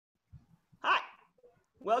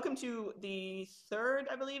Welcome to the third,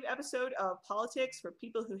 I believe, episode of Politics for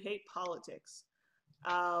People Who Hate Politics.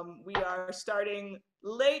 We are starting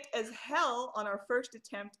late as hell on our first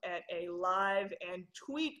attempt at a live and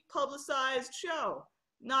tweet publicized show.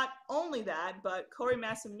 Not only that, but Corey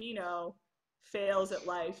Massimino fails at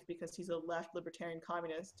life because he's a left libertarian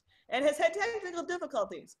communist and has had technical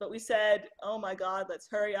difficulties. But we said, oh my God, let's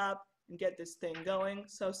hurry up and get this thing going.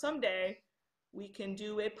 So someday we can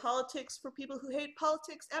do a Politics for People Who Hate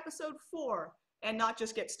Politics episode 4 and not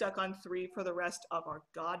just get stuck on 3 for the rest of our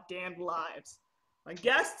goddamn lives. My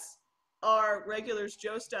guests are regulars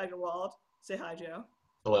Joe Steigerwald. Say hi, Joe.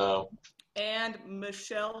 Hello. And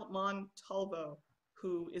Michelle Montalvo,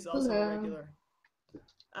 who is also a regular.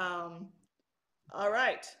 All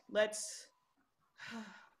right, let's,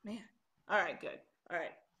 man. All right, good. All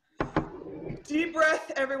right. Deep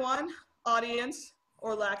breath, everyone, audience,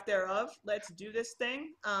 or lack thereof. Let's do this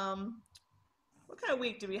thing. What kind of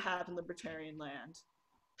week do we have in libertarian land?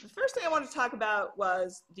 The first thing I wanted to talk about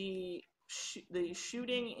was the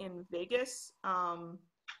shooting in Vegas. I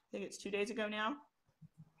think it's 2 days ago now,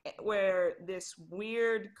 where this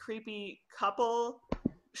weird, creepy couple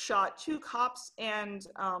shot 2 cops and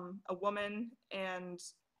a woman, and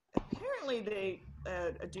apparently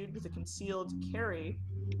a dude with a concealed carry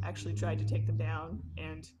actually tried to take them down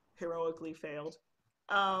and heroically failed.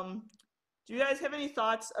 Do you guys have any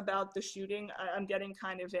thoughts about the shooting? I'm getting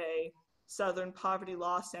kind of a Southern Poverty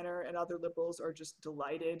Law Center and other liberals are just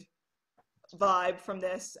delighted vibe from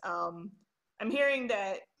this. I'm hearing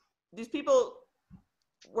that these people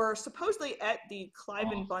were supposedly at the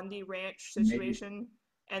Clive and Bundy Ranch situation,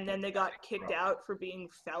 and then they got kicked out for being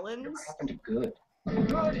felons. Never happened to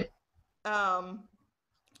good.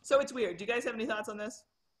 So it's weird. Do you guys have any thoughts on this?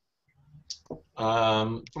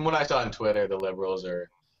 From what I saw on Twitter, the liberals are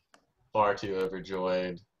far too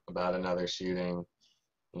overjoyed about another shooting.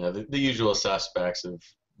 You know, the usual suspects of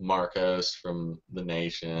Marcos from The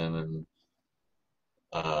Nation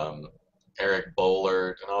and Eric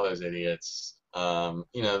Bollert and all those idiots. You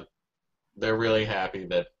know, they're really happy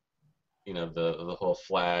that, you know, the whole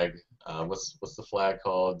flag. What's the flag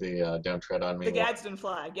called? The Don't Tread on Me. The Gadsden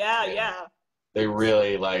flag. Yeah. They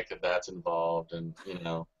really like that that's involved, and you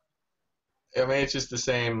know. I mean, it's just the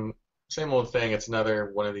same old thing. It's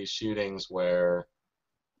another one of these shootings where,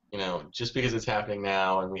 you know, just because it's happening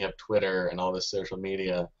now and we have Twitter and all this social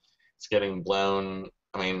media, it's getting blown.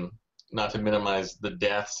 I mean, not to minimize the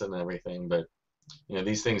deaths and everything, but, you know,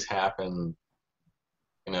 these things happen.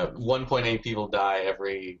 You know, 1.8 people die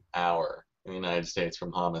every hour in the United States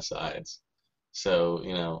from homicides. So,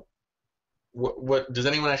 you know, what does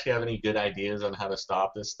anyone actually have any good ideas on how to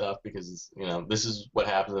stop this stuff? Because, you know, this is what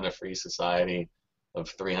happens in a free society of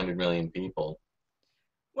 300 million people.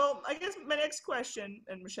 Well, I guess my next question,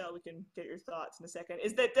 and Michelle, we can get your thoughts in a second,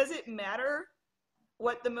 is that does it matter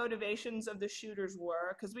what the motivations of the shooters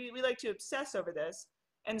were? Because we like to obsess over this.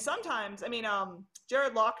 And sometimes, I mean,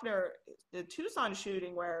 Jared Lochner, the Tucson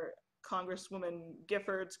shooting where Congresswoman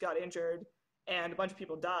Giffords got injured and a bunch of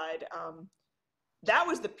people died, that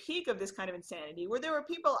was the peak of this kind of insanity, where there were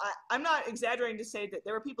people, I'm not exaggerating to say that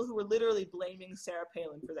there were people who were literally blaming Sarah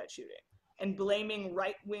Palin for that shooting and blaming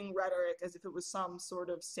right-wing rhetoric as if it was some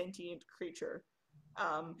sort of sentient creature.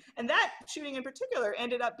 And that shooting in particular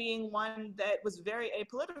ended up being one that was very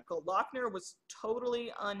apolitical. Lochner was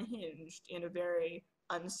totally unhinged in a very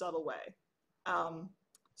unsubtle way.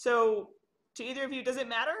 So to either of you, does it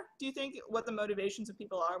matter, do you think, what the motivations of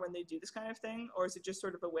people are when they do this kind of thing? Or is it just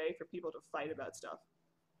sort of a way for people to fight about stuff?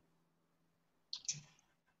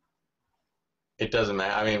 It doesn't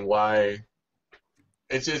matter. I mean, why?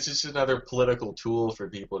 It's just another political tool for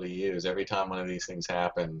people to use. Every time one of these things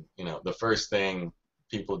happen, you know, the first thing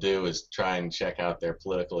people do is try and check out their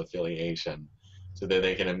political affiliation so that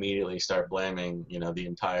they can immediately start blaming, you know, the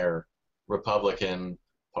entire Republican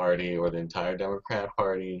Party or the entire Democrat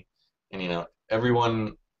Party. And, you know,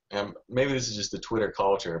 everyone, maybe this is just the Twitter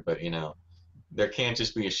culture, but, you know, there can't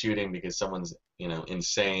just be a shooting because someone's, you know,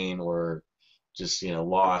 insane or just, you know,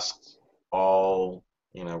 lost all,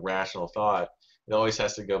 you know, rational thought. It always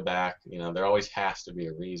has to go back, you know, there always has to be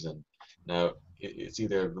a reason. Now, it's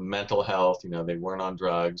either the mental health, you know, they weren't on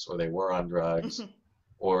drugs or they were on drugs,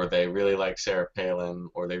 or they really like Sarah Palin,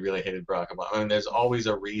 or they really hated Barack Obama. I mean, there's always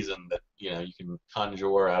a reason that, you know, you can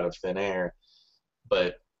conjure out of thin air,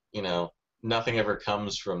 but, you know, nothing ever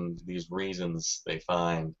comes from these reasons they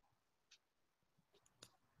find.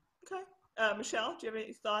 Okay. Michelle, do you have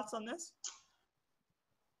any thoughts on this?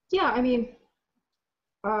 Yeah, I mean,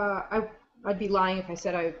 I'd be lying if I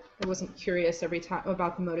said I wasn't curious every time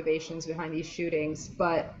about the motivations behind these shootings,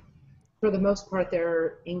 but for the most part,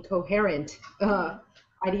 they're incoherent.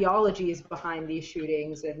 ideologies behind these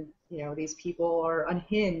shootings, and these people are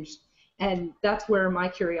unhinged, and that's where my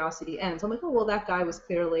curiosity ends. I'm like, oh well, that guy was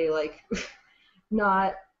clearly like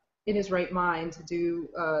not in his right mind to do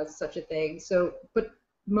such a thing. So, but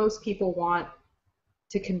most people want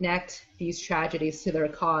to connect these tragedies to their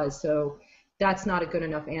cause, so that's not a good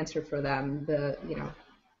enough answer for them.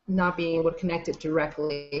 Not being able to connect it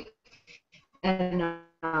directly, and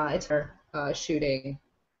it's our shooting.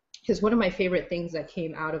 Because one of my favorite things that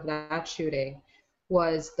came out of that shooting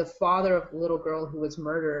was the father of the little girl who was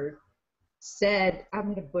murdered said, I'm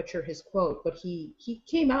going to butcher his quote, but he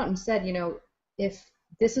came out and said, if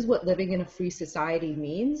this is what living in a free society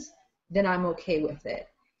means, then I'm okay with it.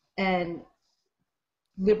 And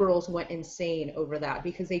liberals went insane over that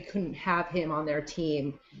because they couldn't have him on their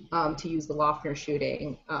team to use the Lochner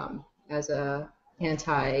shooting as a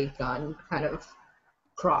anti-gun kind of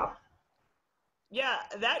prop. Yeah,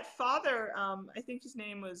 that father, I think his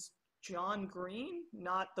name was John Green,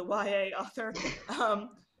 not the YA author.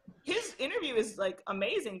 His interview is like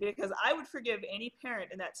amazing because I would forgive any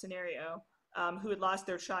parent in that scenario who had lost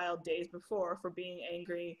their child days before for being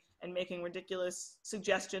angry and making ridiculous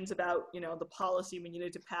suggestions about, the policy we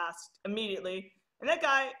needed to pass immediately. And that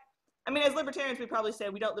guy, I mean, as libertarians, we probably say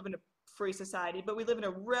we don't live in a free society, but we live in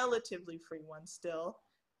a relatively free one still.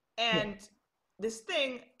 And this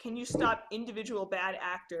thing, can you stop individual bad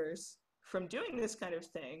actors from doing this kind of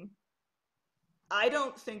thing? I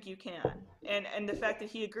don't think you can. And the fact that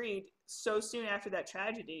he agreed so soon after that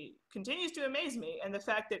tragedy continues to amaze me. And the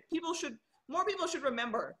fact that more people should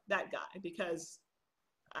remember that guy because,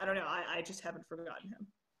 I don't know, I just haven't forgotten him.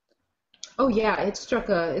 Oh yeah, it struck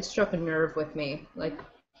a nerve with me, like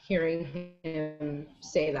hearing him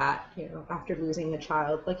say that, after losing a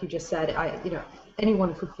child. Like you just said,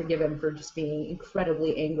 anyone could forgive him for just being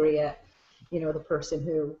incredibly angry at, the person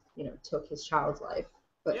who, took his child's life.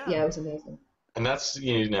 But yeah, it was amazing. And that's,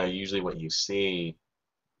 usually what you see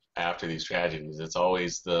after these tragedies. It's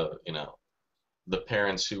always the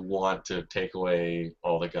parents who want to take away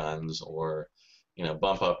all the guns or,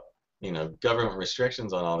 bump up, government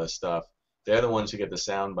restrictions on all this stuff. They're the ones who get the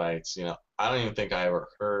sound bites. I don't even think I ever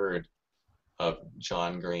heard of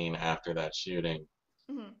John Green after that shooting,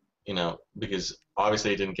 because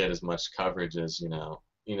obviously it didn't get as much coverage as,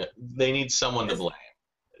 they need someone to blame.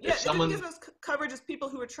 Yeah, it didn't get as much coverage as people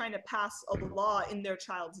who are trying to pass a law in their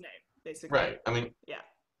child's name, basically. Right. I mean,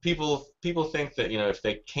 people think that, if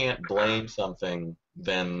they can't blame something,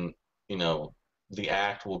 then, the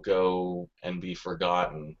act will go and be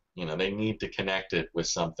forgotten. They need to connect it with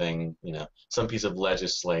something, some piece of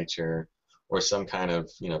legislature or some kind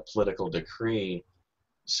of, political decree.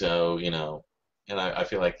 So, and I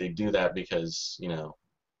feel like they do that because,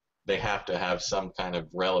 they have to have some kind of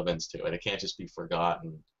relevance to it. It can't just be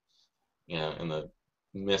forgotten. In the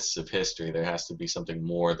mists of history, there has to be something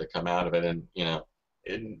more that come out of it, and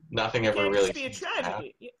nothing ever really. It can't just be a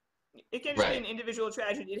tragedy. It can't just be an individual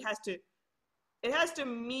tragedy. It has to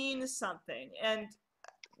mean something, and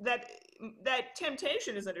that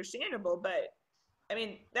temptation is understandable. But I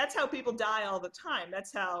mean, that's how people die all the time.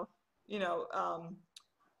 That's how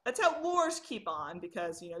that's how wars keep on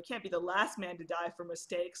because you can't be the last man to die for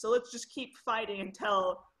mistakes. So let's just keep fighting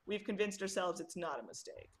until we've convinced ourselves it's not a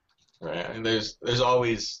mistake. Right. I mean, there's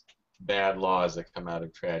always bad laws that come out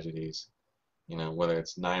of tragedies, whether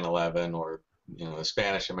it's 9/11 or, the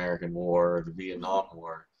Spanish-American War or the Vietnam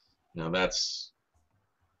War. That's,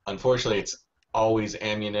 unfortunately, it's always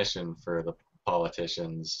ammunition for the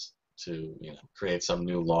politicians to, create some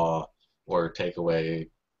new law or take away,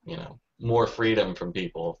 more freedom from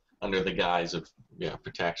people under the guise of,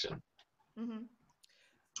 protection. Mm-hmm.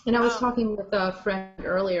 And I was talking with a friend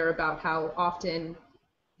earlier about how often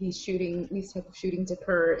these type of shootings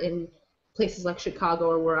occur in places like Chicago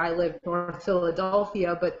or where I live, North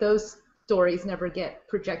Philadelphia, but those stories never get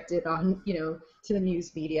projected on, to the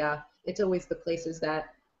news media. It's always the places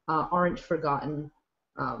that aren't forgotten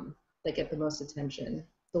that get the most attention,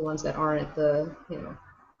 the ones that aren't the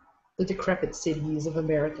decrepit cities of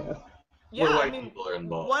America. Yeah, where white people are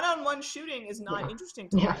involved. One-on-one shooting is not interesting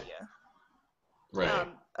to media. Right.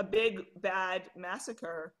 A big, bad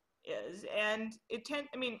massacre is, and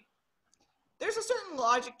there's a certain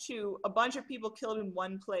logic to a bunch of people killed in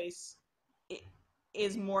one place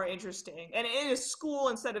is more interesting, and in a school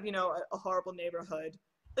instead of a horrible neighborhood.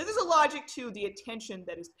 There's a logic to the attention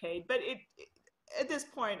that is paid, but at this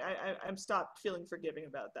point I'm stopped feeling forgiving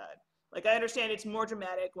about that. Like, I understand it's more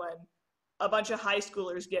dramatic when a bunch of high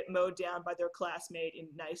schoolers get mowed down by their classmate in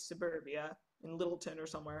nice suburbia in Littleton or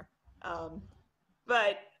somewhere,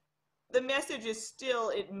 but the message is still,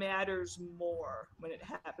 it matters more when it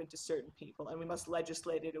happened to certain people, and we must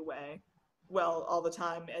legislate it away. Well, all the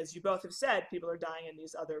time, as you both have said, people are dying in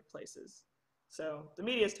these other places. So the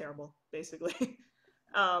media is terrible, basically.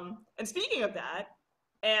 And speaking of that,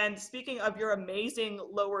 and speaking of your amazing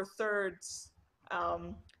lower thirds,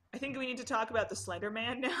 I think we need to talk about the Slender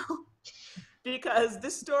Man now. Because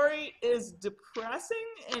this story is depressing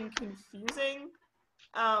and confusing.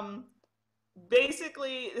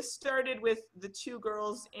 Basically, this started with the two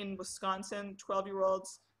girls in Wisconsin,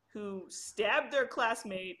 12-year-olds, who stabbed their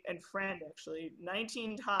classmate and friend, actually,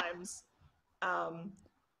 19 times.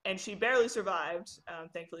 And she barely survived.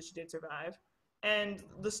 Thankfully, she did survive. And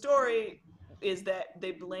the story is that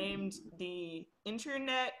they blamed the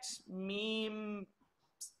internet meme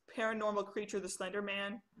paranormal creature, the Slender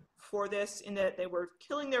Man, for this, in that they were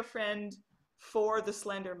killing their friend for the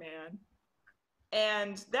Slender Man.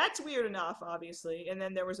 And that's weird enough, obviously. And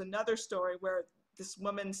then there was another story where this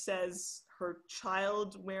woman says her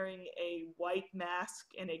child wearing a white mask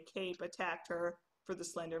and a cape attacked her for the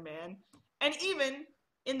Slender Man. And even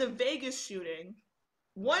in the Vegas shooting,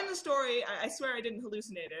 one story, I swear I didn't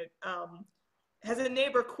hallucinate it, has a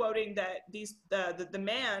neighbor quoting that the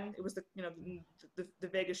man, it was the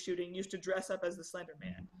Vegas shooting, used to dress up as the Slender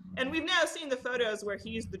Man. And we've now seen the photos where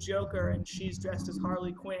he's the Joker and she's dressed as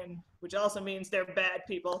Harley Quinn, which also means they're bad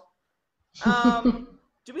people.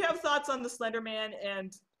 Do we have thoughts on the Slender Man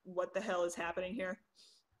and what the hell is happening here?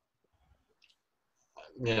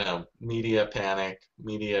 Media panic,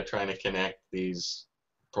 media trying to connect these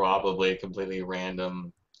probably completely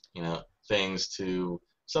random, things to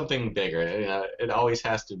something bigger. It always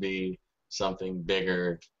has to be something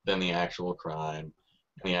bigger than the actual crime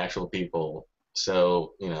and the actual people.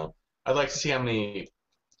 So, I'd like to see how many,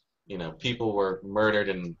 people were murdered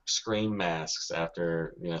in Scream masks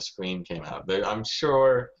after, Scream came out. I'm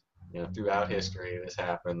sure, throughout history this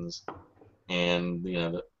happens. And,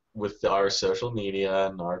 with our social media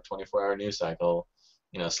and our 24-hour news cycle,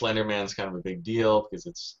 Slender Man's kind of a big deal because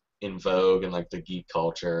it's in vogue and like the geek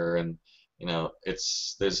culture, and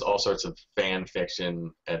there's all sorts of fan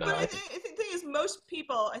fiction. And but I think the thing is, most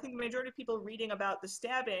people, I think the majority of people reading about the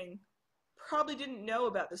stabbing probably didn't know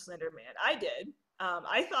about the Slender Man. I did.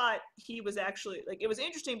 I thought he was actually, it was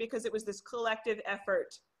interesting because it was this collective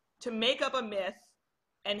effort to make up a myth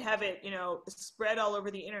and have it, spread all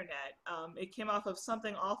over the internet. It came off of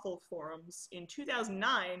Something Awful forums in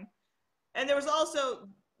 2009. And there was also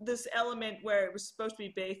this element where it was supposed to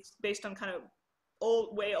be based on kind of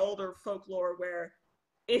way older folklore, where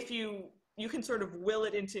if you can sort of will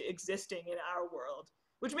it into existing in our world,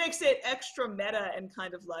 which makes it extra meta and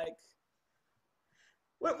kind of like,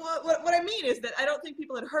 what I mean is that I don't think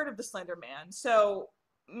people had heard of the Slender Man. So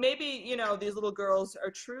maybe, these little girls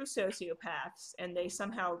are true sociopaths and they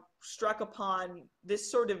somehow struck upon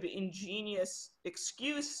this sort of ingenious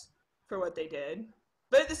excuse for what they did.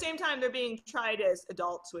 But at the same time, they're being tried as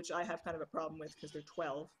adults, which I have kind of a problem with because they're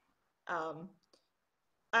 12.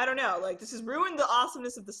 I don't know, this has ruined the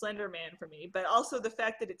awesomeness of the Slender Man for me, but also the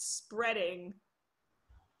fact that it's spreading,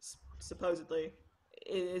 supposedly,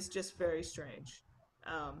 is just very strange.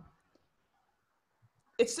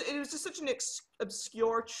 It was just such an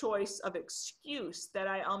obscure choice of excuse that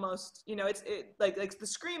I almost, like the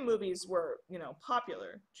Scream movies were,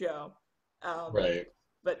 popular, Joe. Right.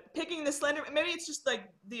 But picking the Slender, maybe it's just like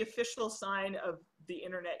the official sign of the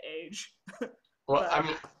internet age. Well,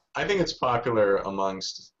 I think it's popular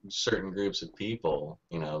amongst certain groups of people,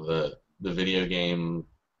 the video game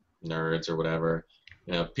nerds or whatever,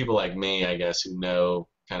 people like me, I guess, who know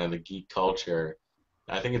kind of the geek culture.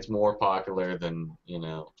 I think it's more popular than,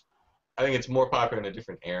 I think it's more popular in a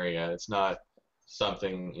different area. It's not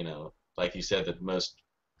something, like you said, that most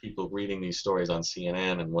people reading these stories on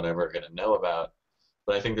CNN and whatever are going to know about.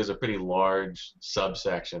 But I think there's a pretty large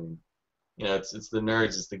subsection. It's the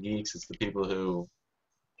nerds, it's the geeks, it's the people who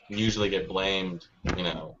usually get blamed,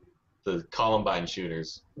 the Columbine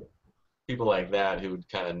shooters, people like that who would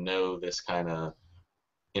kind of know this kind of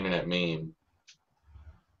internet meme.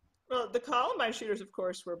 Well, the Columbine shooters, of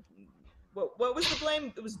course, were what was the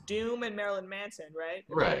blame? It was Doom and Marilyn Manson, right?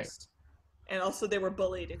 Right. And also they were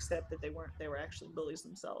bullied, except that they weren't. They were actually bullies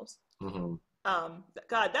themselves. Mm-hmm.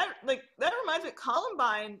 God, that reminds me.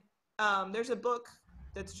 Columbine. There's a book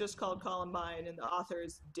that's just called Columbine, and the author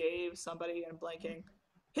is Dave somebody. I'm blanking.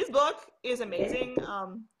 His book is amazing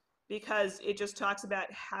because it just talks about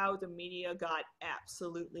how the media got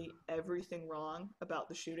absolutely everything wrong about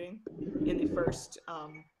the shooting in the first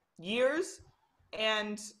years.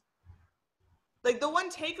 And the one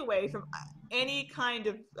takeaway from any kind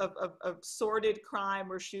of sordid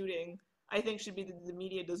crime or shooting I think should be that the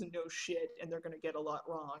media doesn't know shit and they're going to get a lot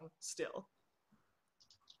wrong still.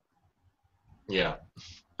 Yeah,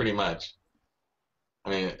 pretty much. I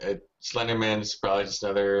mean, Slenderman is probably just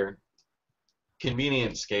another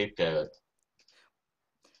convenient scapegoat.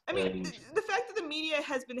 I mean, the fact that the media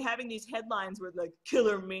has been having these headlines with like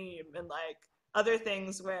killer meme and like other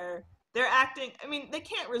things where they're acting, I mean, they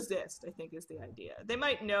can't resist, I think is the idea. They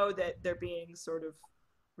might know that they're being sort of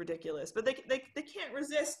ridiculous, but they can't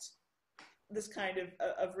resist this kind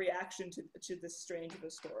of reaction to this strange of a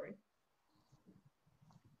story.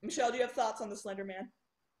 Michelle, do you have thoughts on the Slender Man?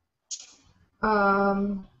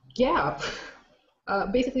 Yeah.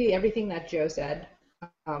 Basically everything that Joe said.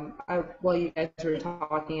 While you guys were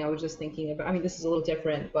talking, I was just thinking about, I mean, this is a little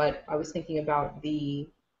different, but I was thinking about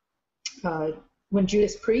when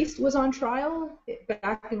Judas Priest was on trial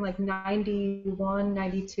back in like 91,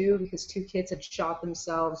 92, because two kids had shot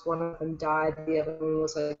themselves. One of them died. The other one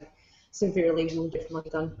was like severely wounded from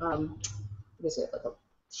like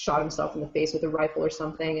shot himself in the face with a rifle or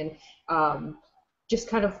something, and just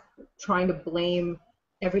kind of trying to blame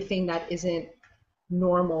everything that isn't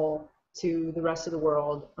normal to the rest of the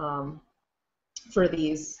world for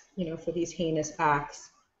these heinous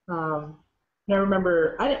acts. And I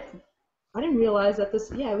remember I didn't realize that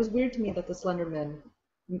it was weird to me that the Slenderman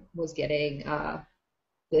was getting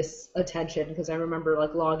this attention, because I remember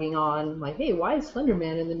like logging on like, hey, why is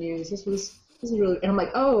Slenderman in the news? This is really, and I'm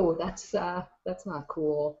like, oh, that's not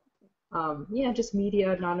cool. Just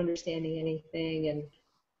media not understanding anything and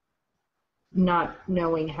not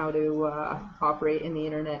knowing how to operate in the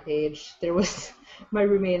internet age. There was my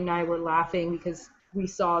roommate and I were laughing because we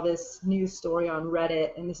saw this news story on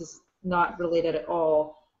Reddit, and this is not related at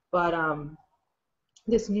all, but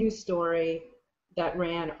this news story that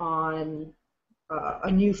ran on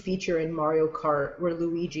a new feature in Mario Kart where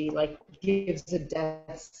Luigi like gives a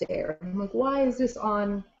death stare. I'm like, why is this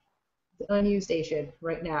on a news station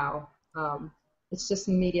right now? It's just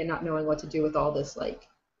the media not knowing what to do with all this like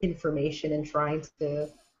information and trying to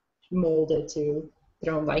mold it to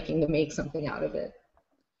their own liking to make something out of it.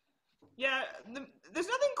 Yeah, there's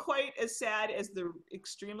nothing quite as sad as the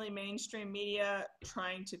extremely mainstream media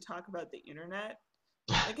trying to talk about the internet.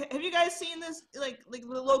 Like, have you guys seen this? Like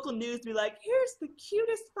the local news be like, here's the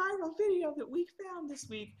cutest viral video that we found this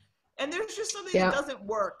week. And there's just something that doesn't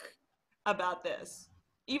work about this.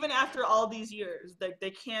 Even after all these years,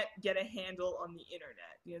 they can't get a handle on the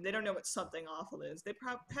internet. You know, they don't know what something awful is. They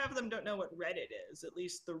half of them don't know what Reddit is, at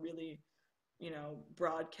least the really,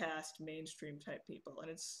 broadcast mainstream type people.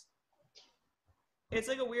 And it's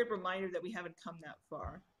like a weird reminder that we haven't come that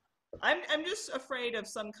far. I'm just afraid of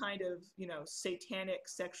some kind of, satanic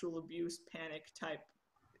sexual abuse panic type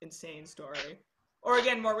insane story. Or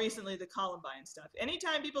again, more recently, the Columbine stuff.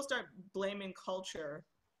 Anytime people start blaming culture,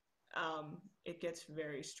 it gets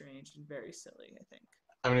very strange and very silly, I think.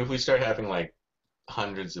 I mean, if we start having like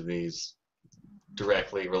hundreds of these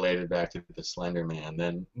directly related back to the Slender Man,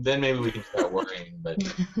 then maybe we can start worrying, but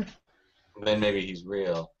then maybe he's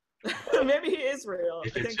real. Maybe he is real.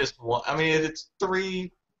 If it's just one, I mean, if it's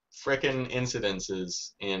 3 frickin'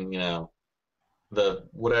 incidences in, the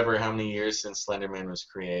whatever, how many years since Slenderman was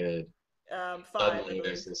created, 5. suddenly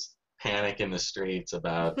there's this panic in the streets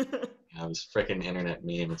about, this frickin' internet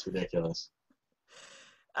meme. It's ridiculous.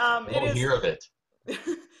 I won't hear of it.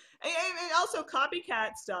 And also,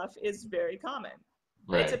 copycat stuff is very common.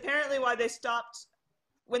 Right. It's apparently why they stopped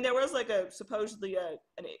when there was like supposedly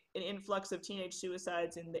an influx of teenage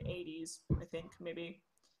suicides in the 80s, I think maybe.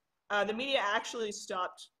 The media actually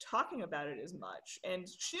stopped talking about it as much. And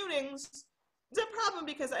shootings is a problem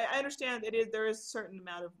because I understand there is a certain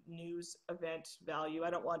amount of news event value. I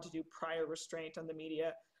don't want to do prior restraint on the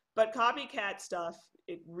media. But copycat stuff,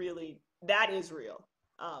 that is real,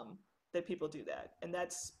 that people do that. And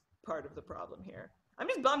that's part of the problem here. I'm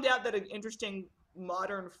just bummed out that an interesting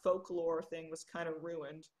modern folklore thing was kind of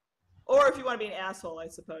ruined. Or if you want to be an asshole, I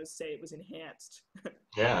suppose, say it was enhanced.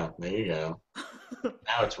 Yeah, there you go.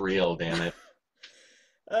 Now it's real, damn it.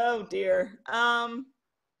 Oh dear. Couple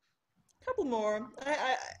more.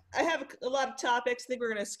 I have a lot of topics. I think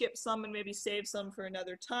we're gonna skip some and maybe save some for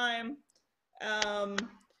another time.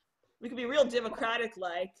 We could be real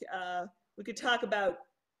democratic-like. We could talk about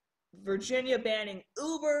Virginia banning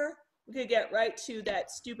Uber. We could get right to that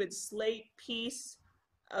stupid Slate piece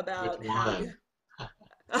about Which one?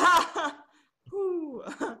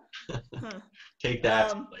 Take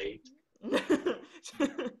that, Slate.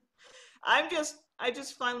 I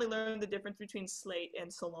just finally learned the difference between Slate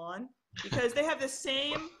and Salon, because they have the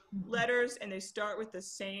same letters and they start with the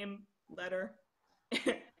same letter.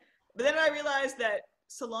 But then I realized that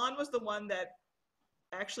Salon was the one that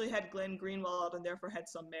actually had Glenn Greenwald and therefore had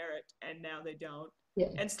some merit, and now they don't. Yeah.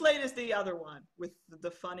 And Slate is the other one with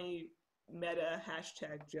the funny meta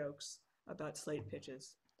hashtag jokes about Slate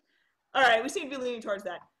pitches. All right, we seem to be leaning towards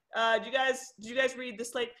that. Did you guys read the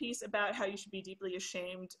Slate piece about how you should be deeply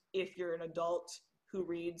ashamed if you're an adult who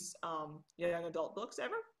reads young adult books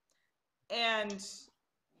ever? And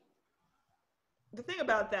the thing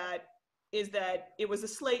about that is that it was a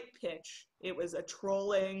Slate pitch. It was a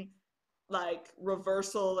trolling, like,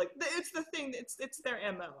 reversal. Like, it's the thing. It's their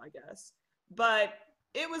MO, I guess. But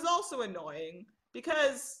it was also annoying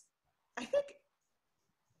because I think,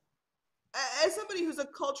 as somebody who's a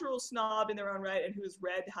cultural snob in their own right and who's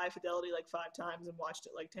read High Fidelity like 5 times and watched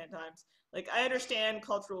it like 10 times, like, I understand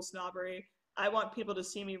cultural snobbery. I want people to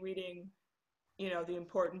see me reading, the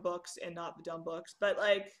important books and not the dumb books. But,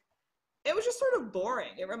 like, it was just sort of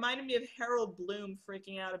boring. It reminded me of Harold Bloom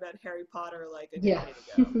freaking out about Harry Potter like a decade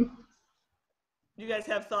ago. You guys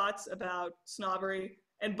have thoughts about snobbery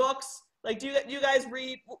and books? Like, do you guys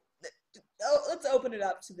read? Let's open it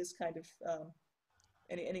up to this kind of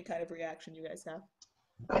any kind of reaction you guys have.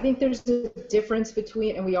 I think there's a difference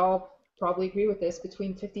between, and we all probably agree with this,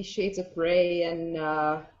 between 50 Shades of Grey and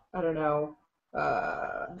I don't know.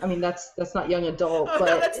 I mean, that's not young adult, but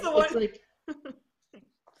no, that's the one. It's like,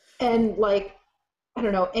 and like, I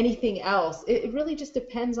don't know, anything else. It really just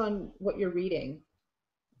depends on what you're reading.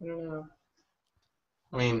 I don't know.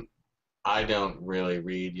 I mean, I don't really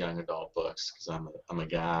read young adult books because I'm a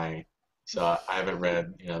guy, so I haven't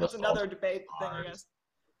read That's another debate thing, I guess.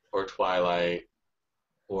 Or Twilight,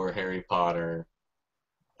 or Harry Potter.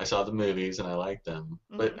 I saw the movies and I liked them,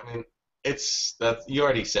 but I mean, it's that you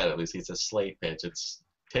already said it, Lucy. It's a Slate pitch. It's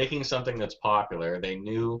taking something that's popular. They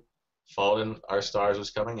knew Fault in Our Stars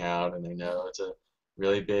was coming out, and they know it's a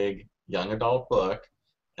really big young adult book,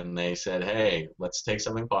 and they said, hey, let's take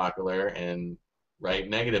something popular and write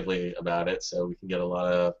negatively about it so we can get a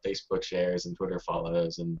lot of Facebook shares and Twitter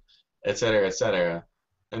follows and et cetera, et cetera.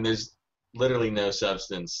 And there's literally no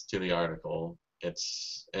substance to the article.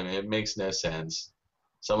 It makes no sense.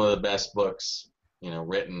 Some of the best books,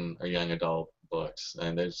 written are young adult books,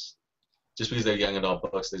 and just because they're young adult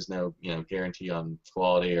books, there's no, guarantee on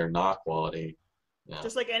quality or not quality.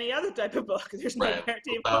 Just like any other type of book, there's no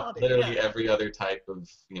guarantee of quality. Literally every other type of,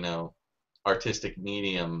 artistic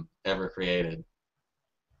medium ever created.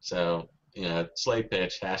 So, Slate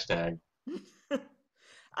pitch, hashtag.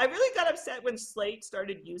 I really got upset when Slate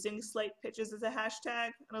started using Slate pitches as a hashtag,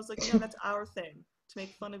 and I was like, no, that's our thing, to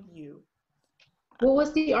make fun of you. Well,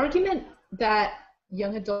 was the argument that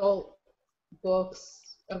young adult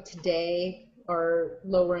books of today are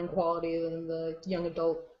lower in quality than the young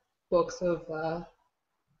adult books of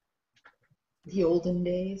the olden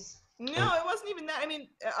days? No, it wasn't even that. I mean,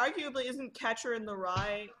 arguably, isn't Catcher in the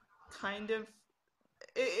Rye kind of...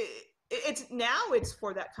 It's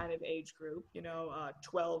for that kind of age group,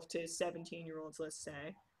 12 to 17-year-olds, let's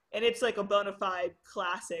say. And it's like a bona fide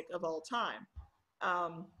classic of all time.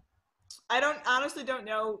 I honestly don't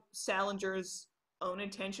know Salinger's own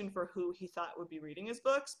intention for who he thought would be reading his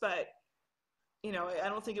books, but, I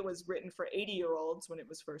don't think it was written for 80-year-olds when it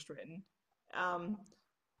was first written.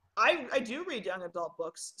 I do read young adult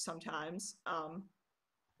books sometimes,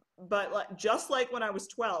 but just like when I was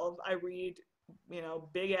 12, I read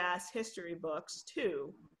big-ass history books,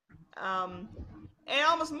 too. And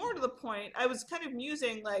almost more to the point, I was kind of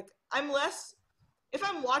musing, like, if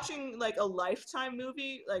I'm watching, like, a Lifetime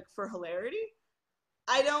movie, like, for hilarity,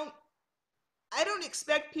 I don't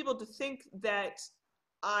expect people to think that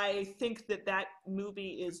I think that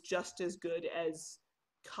movie is just as good as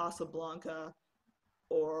Casablanca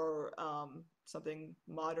or something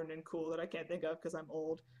modern and cool that I can't think of because I'm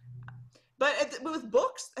old. But with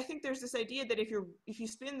books, I think there's this idea that if you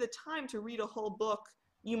spend the time to read a whole book,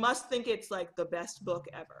 you must think it's like the best book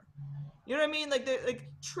ever. You know what I mean? Like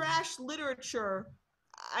trash literature,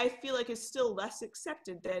 I feel like is still less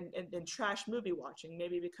accepted than trash movie watching.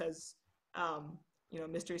 Maybe because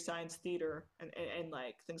Mystery Science Theater and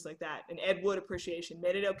like things like that, and Ed Wood appreciation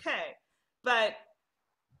made it okay. But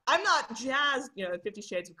I'm not jazzed. 50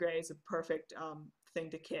 Shades of Grey is a perfect thing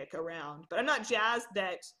to kick around, but I'm not jazzed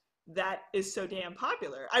that is so damn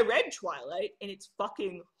popular. I read Twilight, and it's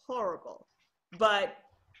fucking horrible. But,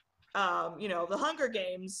 The Hunger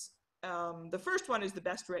Games, the first one is the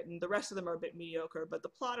best written. The rest of them are a bit mediocre, but the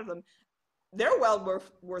plot of them, they're well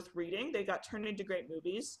worth reading. They got turned into great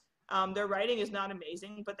movies. Their writing is not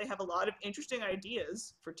amazing, but they have a lot of interesting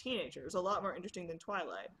ideas for teenagers, a lot more interesting than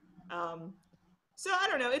Twilight. So I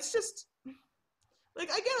don't know. It's just,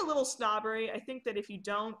 like, I get a little snobbery. I think that if you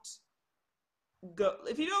don't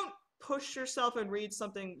push yourself and read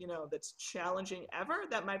something, you know, that's challenging ever,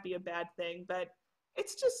 that might be a bad thing, but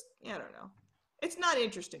it's just, I don't know. It's not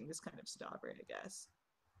interesting, this kind of snobbery, I guess.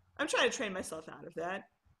 I'm trying to train myself out of that.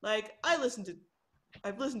 Like, I've listened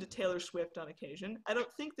to Taylor Swift on occasion. I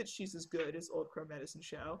don't think that she's as good as Old Crow Medicine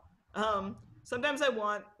Show. Sometimes I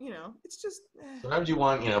want, you know, it's just... Sometimes you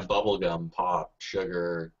want, you know, bubblegum, pop,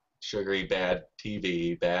 sugar, sugary, bad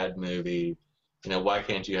TV, bad movie. You know, why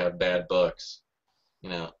can't you have bad books? You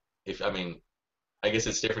know, I guess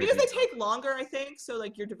it's different. Because they take longer, I think, so,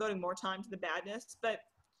 like, you're devoting more time to the badness, but...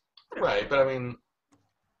 Right, but I mean,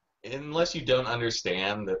 unless you don't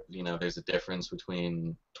understand that, you know, there's a difference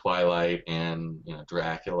between Twilight and, you know,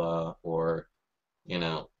 Dracula or, you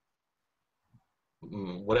know,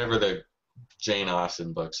 whatever the Jane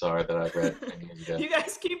Austen books are that I've read 10 years ago. You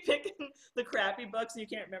guys keep picking the crappy books and you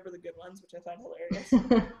can't remember the good ones, which I find hilarious.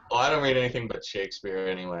 Well, I don't read anything but Shakespeare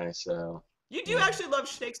anyway, so... You do actually love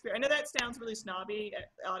Shakespeare. I know that sounds really snobby,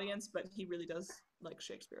 audience, but he really does like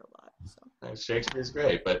Shakespeare a lot. So Shakespeare's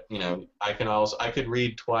great, but, you know, I could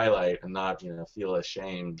read Twilight and not, you know, feel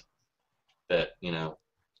ashamed that, you know,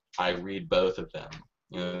 I read both of them.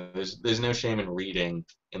 You know, there's no shame in reading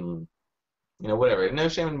and, you know, whatever. No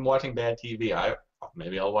shame in watching bad TV.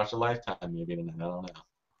 Maybe I'll watch a Lifetime movie tonight. I don't know.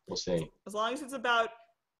 We'll see. As long as it's about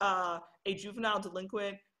a juvenile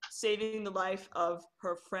delinquent saving the life of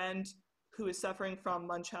her friend who is suffering from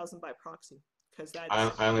Munchausen by proxy, because that's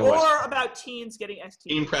or about teens getting STDs.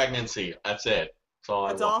 Teen pregnancy. That's it.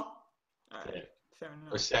 That's all. All right. Yeah. Fair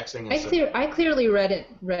enough. Or sexing. I clearly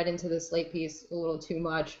read into the Slate piece a little too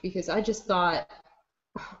much because I just thought,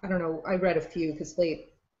 I don't know, I read a few because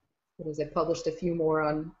Slate, published a few more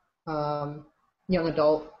on young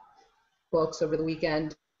adult books over the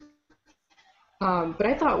weekend. But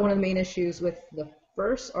I thought one of the main issues with the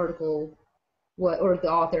first article, one of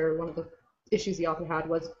the issues the author had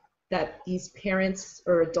was that these parents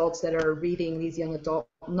or adults that are reading these young adult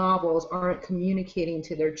novels aren't communicating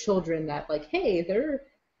to their children that, like, hey,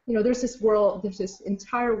 there's this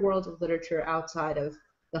entire world of literature outside of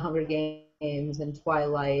the Hunger Games and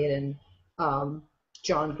Twilight and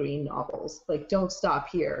John Green novels. Like, don't stop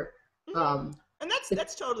here. And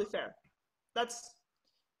that's totally fair.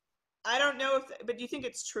 I don't know but do you think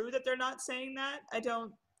it's true that they're not saying that? I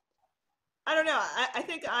don't know. I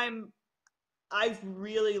think I've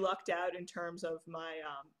really lucked out in terms of my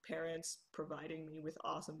parents providing me with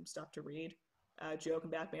awesome stuff to read. Joe can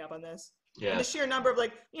back me up on this. Yeah. And the sheer number of,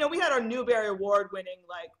 like, you know, we had our Newbery Award-winning,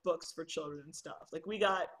 like, books for children and stuff. Like, we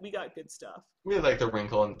got good stuff. We had, like, The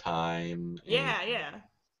Wrinkle in Time. Yeah.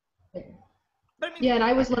 But I mean, yeah, and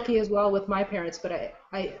I was lucky as well with my parents, but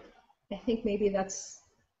I think maybe that's,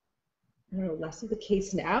 I don't know, less of the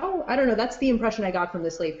case now? I don't know. That's the impression I got from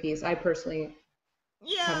this Slate piece. I personally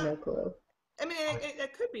have no clue. I mean,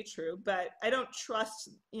 it could be true, but I don't trust,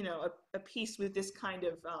 you know, a piece with this kind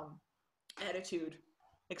of attitude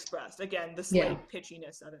expressed. Again, the Slate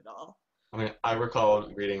pitchiness of it all. I mean, I recall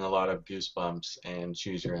reading a lot of Goosebumps and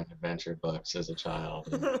Choose Your Own Adventure books as a child.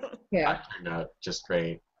 Yeah. That turned out just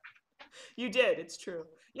great. You did. It's true.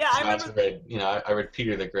 Yeah, I remember. I read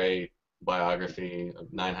Peter the Great biography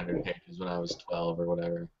of 900 pages when I was 12 or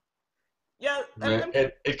whatever. Yeah.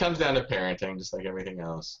 It comes down to parenting, just like everything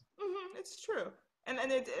else. It's true. And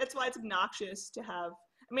that's why it's obnoxious to have.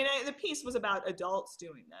 I mean, the piece was about adults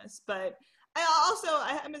doing this, but I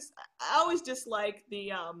always dislike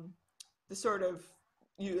the sort of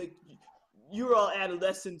you're all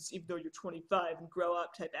adolescents even though you're 25 and grow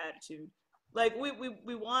up type attitude. Like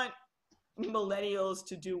we want millennials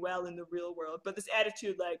to do well in the real world, but this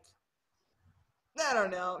attitude, like, I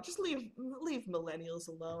don't know, just leave millennials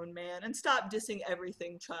alone, man, and stop dissing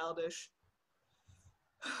everything childish.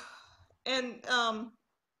 And I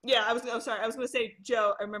was gonna say,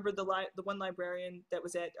 Joe, I remember the one librarian that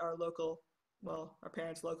was at our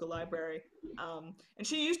parents' local library, and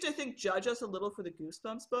she used to, I think, judge us a little for the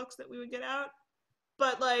Goosebumps books that we would get out,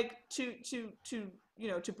 but, like,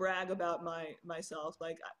 to brag about myself,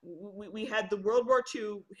 like, we had the World War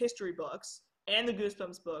II history books and the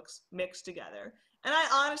Goosebumps books mixed together, and I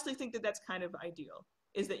honestly think that that's kind of ideal,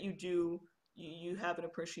 is that you have an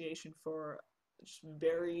appreciation for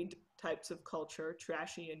varied types of culture,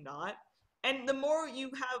 trashy and not. And the more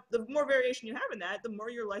variation you have in that, the more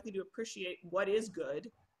you're likely to appreciate what is good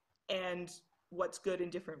and what's good in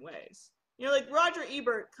different ways. You know, like Roger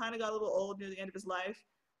Ebert kind of got a little old near the end of his life,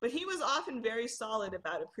 but he was often very solid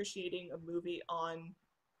about appreciating a movie on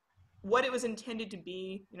what it was intended to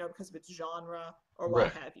be, you know, because of its genre or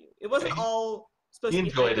what have you. It wasn't all supposed to be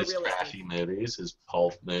hyper-realistic. He enjoyed his trashy movies, his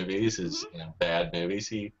pulp movies, his bad movies.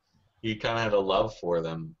 He kind of had a love for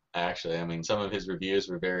them, actually. I mean, some of his reviews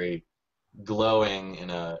were very glowing in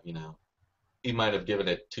a, he might have given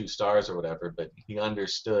it 2 stars or whatever, but he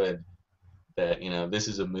understood that, this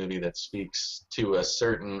is a movie that speaks to a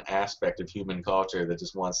certain aspect of human culture that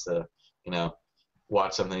just wants to,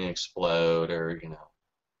 watch something explode or,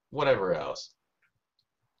 whatever else.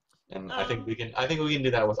 And I think we can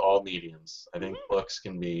do that with all mediums. I think books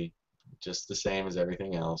can be just the same as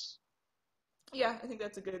everything else. Yeah, I think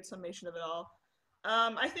that's a good summation of it all.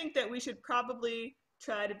 I think that we should probably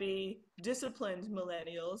try to be disciplined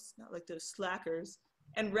millennials, not like those slackers,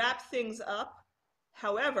 and wrap things up.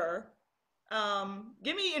 However,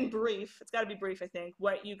 give me in brief, it's got to be brief, I think,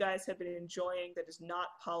 what you guys have been enjoying that is not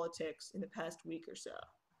politics in the past week or so.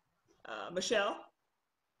 Michelle?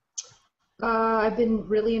 I've been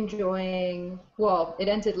really enjoying, well, it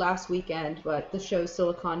ended last weekend, but the show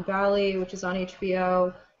Silicon Valley, which is on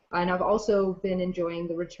HBO. And I've also been enjoying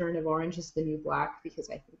the return of Orange is the New Black because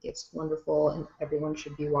I think it's wonderful and everyone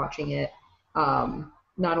should be watching it.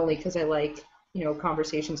 Not only because I like,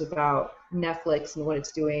 conversations about Netflix and what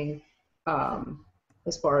it's doing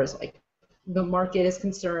as far as like the market is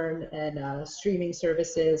concerned and streaming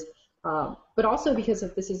services, but also because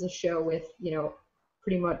this is a show with,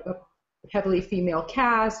 pretty much a heavily female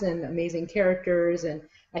cast and amazing characters, and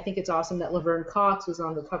I think it's awesome that Laverne Cox was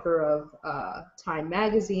on the cover of Time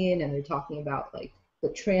magazine, and they're talking about like the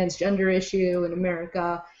transgender issue in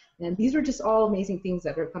America, and these are just all amazing things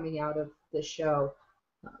that are coming out of this show,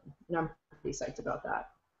 and I'm pretty psyched about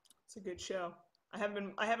that. It's a good show. I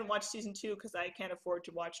haven't watched season 2 because I can't afford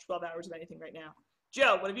to watch 12 hours of anything right now.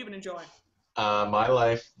 Joe, what have you been enjoying? My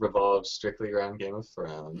life revolves strictly around Game of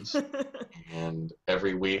Thrones, and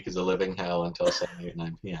every week is a living hell until 7, 8,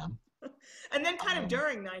 9 p.m. And then kind of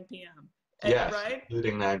during 9 p.m. Yes, right?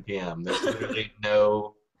 including 9 p.m. There's literally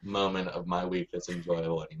no moment of my week that's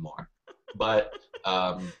enjoyable anymore. But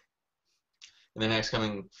in the next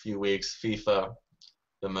coming few weeks, FIFA,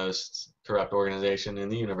 the most corrupt organization in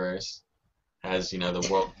the universe, has, the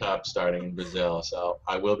World Cup starting in Brazil. So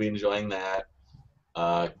I will be enjoying that.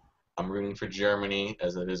 I'm rooting for Germany,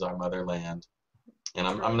 as it is our motherland. And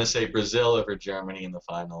I'm going to say Brazil over Germany in the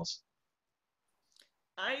finals.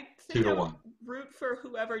 I think 2-1. Root for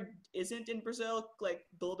whoever isn't in Brazil, like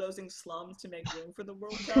bulldozing slums to make room for the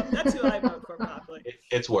World Cup. That's who I vote for, probably.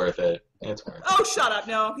 It's worth it. It's worth it. Oh, shut up.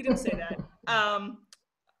 No, he didn't say that.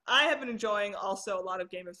 I have been enjoying also a lot of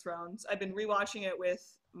Game of Thrones. I've been rewatching it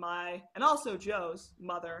with my, and also Joe's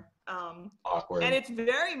mother. Awkward. And it's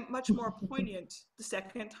very much more poignant the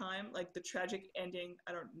second time, like the tragic ending.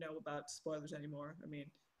 I don't know about spoilers anymore. I mean,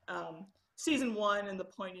 season 1 and the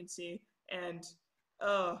poignancy, and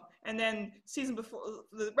then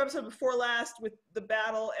the episode before last with the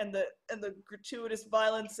battle and the gratuitous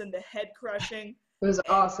violence and the head crushing. It was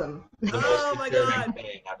awesome. Oh my god!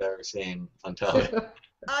 Thing I've ever seen on television.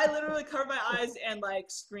 I literally covered my eyes and like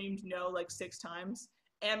screamed no like 6 times.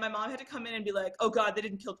 And my mom had to come in and be like, "Oh God, they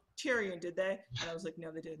didn't kill Tyrion, did they?" And I was like,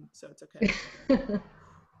 "No, they didn't, so it's okay."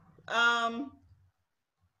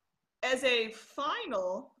 As a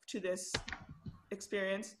final to this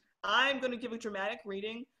experience, I'm going to give a dramatic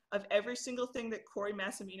reading of every single thing that Corey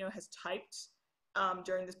Massimino has typed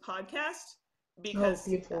during this podcast. Because,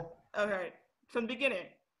 beautiful. All right, from the beginning.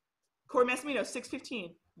 Corey Massimino,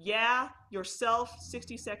 6:15. Yeah, yourself,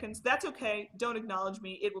 60 seconds. That's okay. Don't acknowledge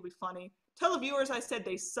me. It will be funny. Tell the viewers I said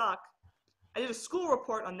they suck. I did a school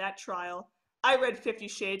report on that trial. I read 50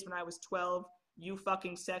 Shades when I was 12. You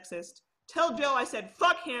fucking sexist. Tell Joe I said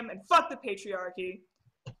fuck him and fuck the patriarchy.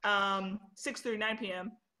 6:39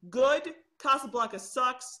 p.m. Good. Casablanca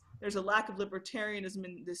sucks. There's a lack of libertarianism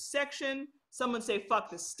in this section. Someone say fuck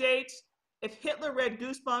the state. If Hitler read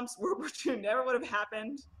Goosebumps, World War II never would have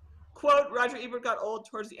happened. Quote, Roger Ebert got old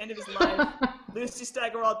towards the end of his life. Lucy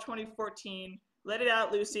Steigerwald, 2014. Let it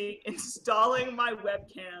out, Lucy. Installing my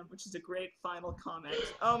webcam, which is a great final comment.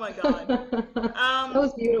 Oh my god. That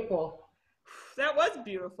was beautiful. That was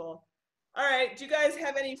beautiful. All right, do you guys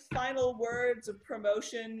have any final words of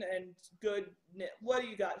promotion and good? What do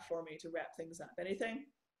you got for me to wrap things up? Anything?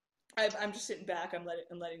 I'm just sitting back. I'm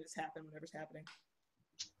letting this happen. Whatever's happening.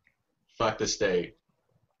 Fuck the state.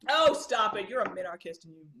 Oh, stop it! You're a minarchist,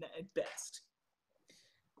 and you at best.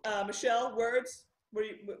 Michelle, words?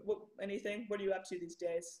 Anything? What are you up to these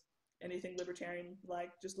days? Anything libertarian like?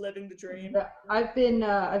 Just living the dream? I've been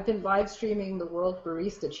live streaming the World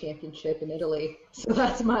Barista Championship in Italy, so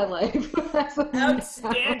that's my life.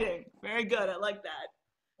 Outstanding. Very good. I like that.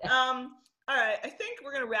 Yeah. All right. I think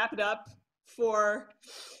we're gonna wrap it up for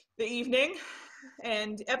the evening,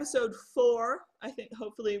 and episode 4. I think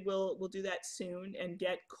hopefully we'll do that soon and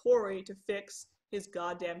get Corey to fix his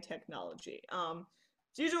goddamn technology.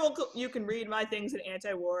 As usual, you can read my things at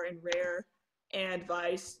Anti-War and Rare and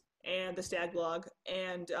Vice and the Stag Blog,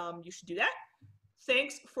 and you should do that.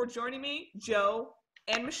 Thanks for joining me, Joe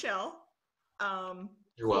and Michelle.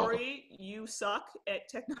 You're welcome. Corey, you suck at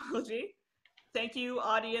technology. Thank you,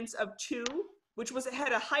 audience of 2, which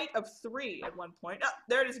had a height of 3 at one point. Oh,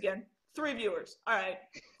 there it is again. 3 viewers. All right.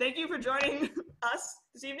 Thank you for joining us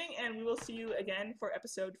this evening, and we will see you again for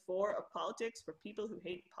episode 4 of Politics for People Who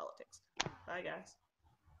Hate Politics. Bye, guys.